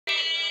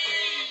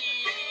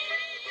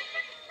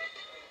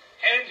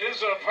his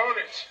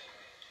opponent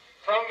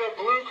from the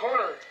blue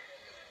corner,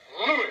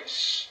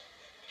 Lewis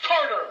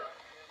Carter.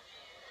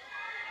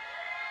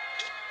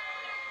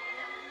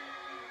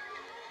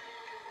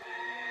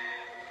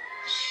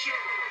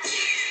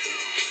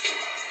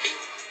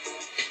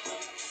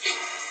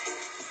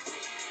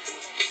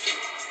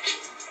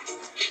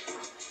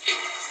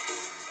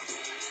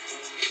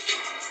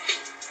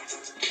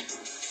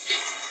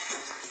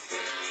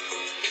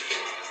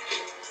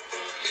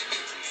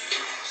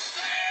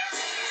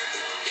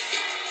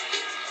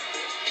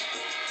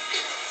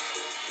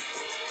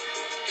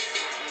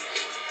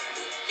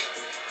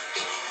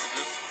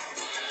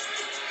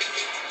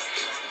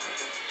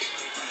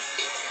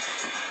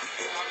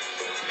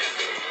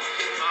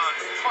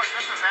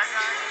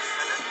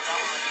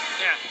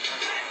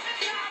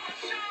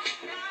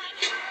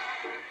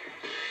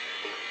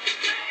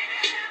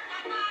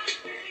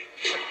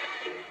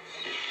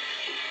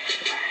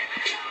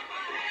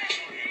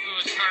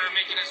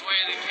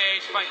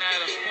 Fighting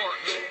out of the Fort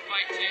Hood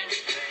fight team.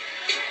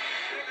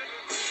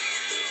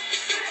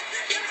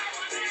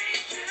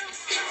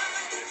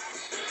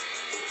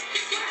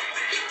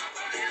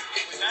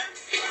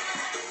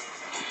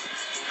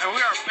 And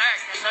we are back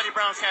at Nutty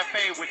Brown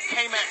Cafe with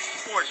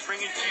K-Max Sports,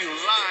 bringing to you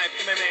live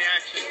MMA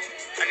action.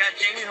 I got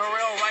Jamie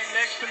Harrell right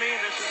next to me.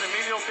 This is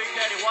Emilio Big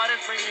Daddy Waters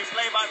bringing you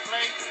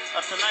play-by-play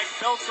of tonight's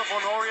Belts of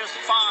Honorius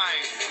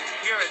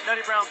 5 here at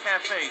Nutty Brown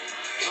Cafe.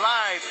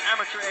 Live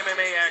amateur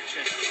MMA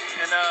action.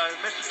 And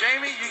Mr.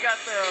 Jamie, you got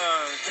the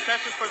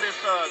contestants for this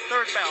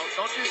third bout,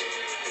 don't you?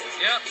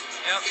 Yep.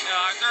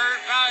 Our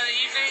third bout of the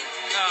evening,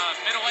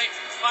 middleweight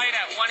fight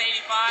at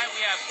 185.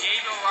 We have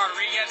Gabriel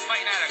Rodriguez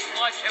fighting out of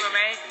Clutch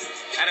MMA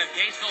out of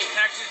Gatesville,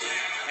 Texas.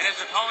 And his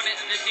opponent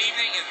this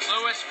evening is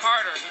Lewis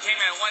Carter. He came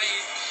out at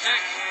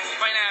 186,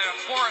 fighting out of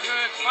Fort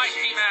Hood, fight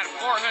team out of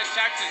Fort Hood,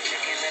 Texas.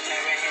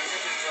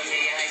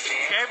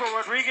 Gabriel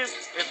Rodriguez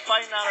is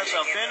fighting out of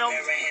the Venom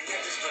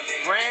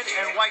red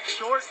and white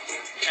short,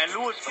 and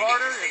Lewis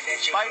Carter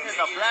is fighting in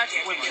the black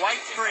with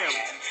white trim.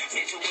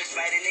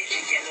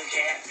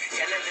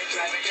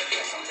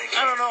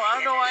 I don't know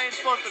I ain't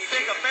supposed to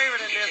pick a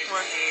favorite in this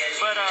one,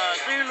 but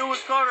seeing Lewis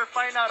Carter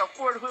fighting out of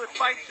Fort Hood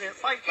fight team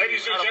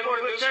Ladies and out of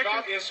Fort gentlemen, Hood, this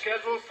bout Texas. is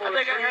scheduled for I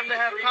think I have to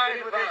have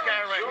ties with this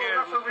guy right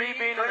here. With me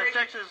being in the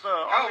Texas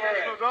Army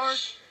National Guard,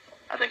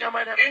 I think I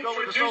might have to go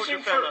with the soldier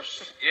fella.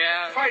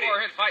 Yeah, the Fort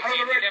Hood fight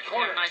team, they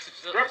definitely have a nice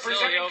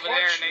facility over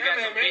there, and they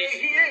got some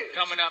beasts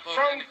coming up over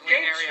in the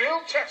Clean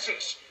area.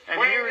 Texas. And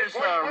here is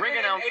ring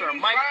announcer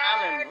Mike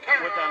Allen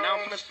with the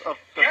announcements of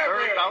the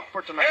third bout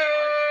for tonight's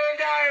fight.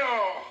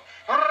 Gallo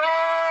Rodriguez.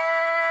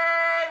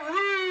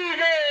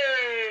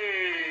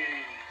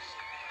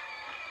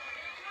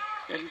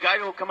 And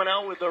Gallo coming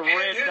out with the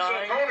red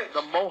dye,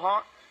 the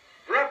mohawk.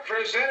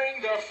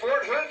 Representing the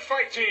Fort Hood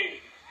fight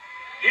team.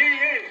 He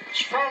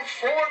is from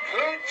Fort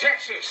Hood,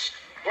 Texas,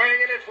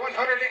 weighing in at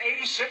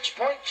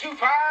 186.25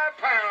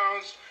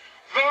 pounds,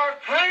 the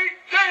Great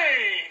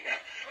Dane,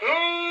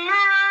 Lewis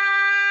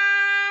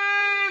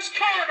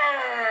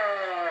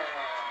Carter.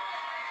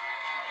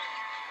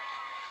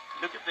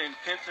 Look at the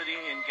intensity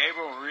in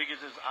Gabriel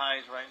Rodriguez's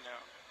eyes right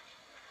now.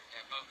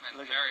 Yeah, both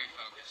men very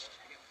focused.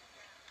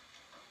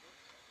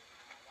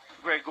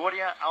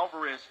 Gregoria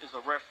Alvarez is the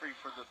referee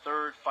for the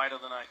third fight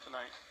of the night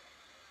tonight.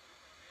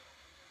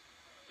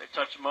 They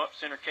touch him up,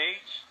 center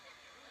cage.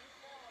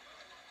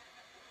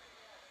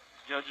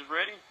 Judge is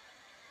ready. And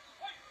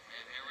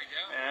here we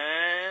go.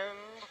 And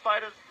the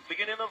fight is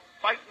beginning of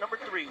fight number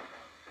 3.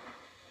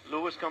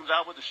 Lewis comes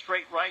out with a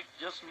straight right,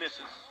 just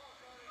misses.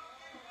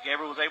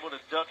 Gabriel was able to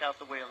duck out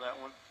the way of that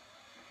one.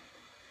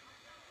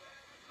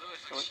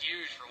 Lewis looks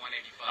huge for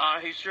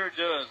 185. He sure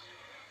does.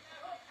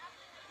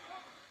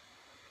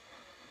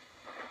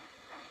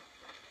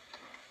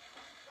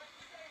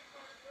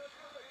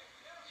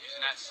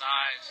 Using that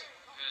size.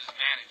 His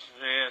advantage.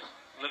 Yes.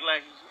 Look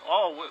like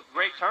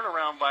great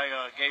turnaround by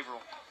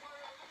Gabriel.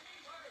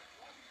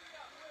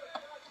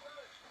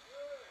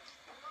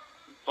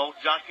 Both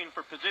jockeying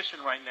for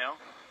position right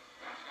now.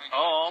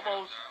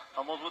 Almost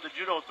with a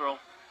judo throw.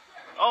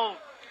 Oh.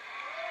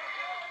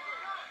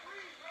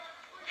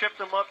 Tripped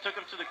him up, took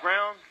him to the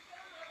ground.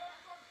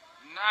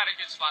 Not a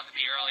good spot to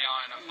be early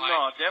on in a fight.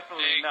 No,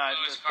 definitely not.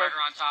 Lewis Carter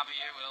on top of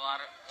you with a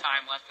lot of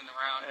time left in the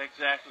round.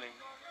 Exactly.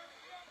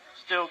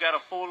 Still got a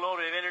full load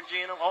of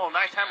energy in him. Oh,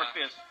 nice hammer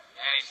fist.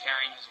 And he's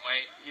carrying his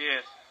weight.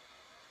 Yes.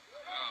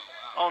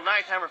 Oh, wow. Oh,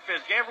 nice hammer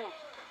fist. Gabriel.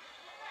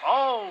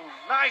 Oh,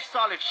 nice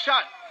solid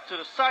shot to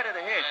the side of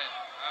the head.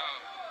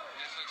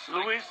 This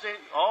looks Luis,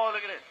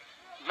 look at it.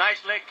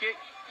 Nice leg kick.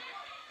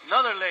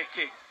 Another leg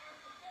kick.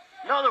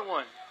 Another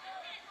one.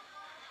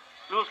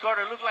 Lewis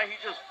Carter looked like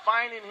he's just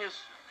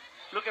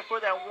looking for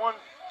that one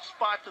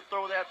spot to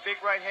throw that big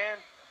right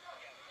hand.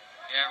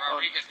 Yeah,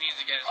 Rodriguez needs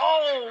to get his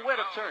what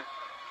a turn.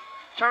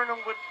 Turned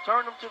him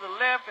to the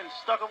left and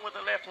stuck him with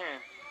the left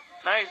hand.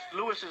 Nice.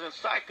 Lewis is in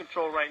side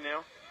control right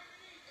now.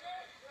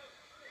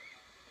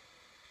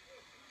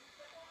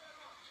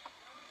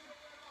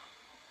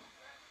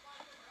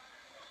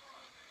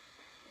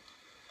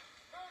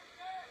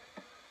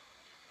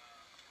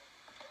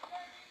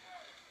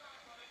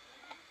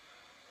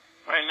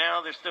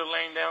 now they're still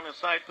laying down in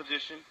side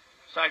position,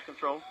 side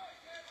control.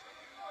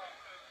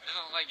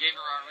 Doesn't look like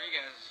Gabriel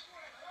Rodriguez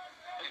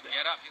can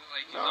get up. He looks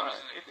like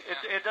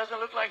he's It doesn't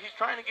look like he's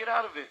trying to get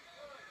out of it.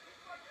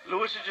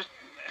 Lewis is just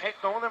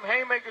throwing them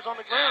haymakers on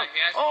the ground.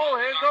 Oh,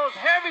 here goes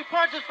heavy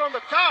punches from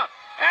the top.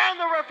 And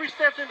the referee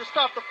steps in to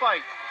stop the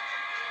fight.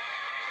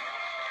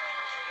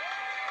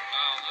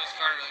 Lewis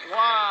Carter.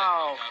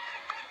 Wow.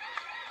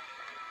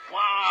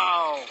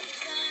 Wow.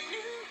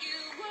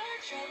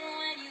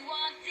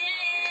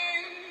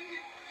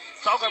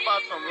 Talk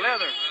about some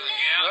leather.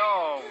 Yeah.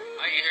 Oh.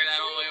 I can hear that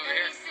all the way over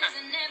here.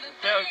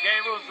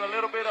 Gabriel's a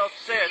little bit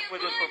upset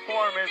with his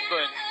performance,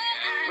 but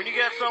when you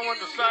get someone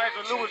the size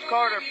of Lewis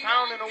Carter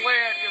pounding away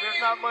at you, there's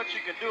not much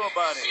you can do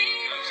about it.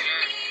 No, sir.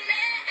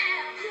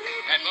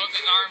 Had both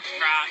his arms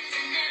crossed,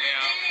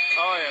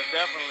 Oh, yeah,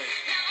 definitely.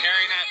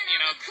 carrying that,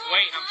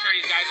 weight. I'm sure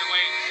these guys are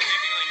weighing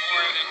significantly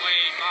more than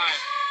 185.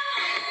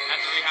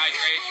 That's the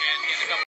rehydration, getting a couple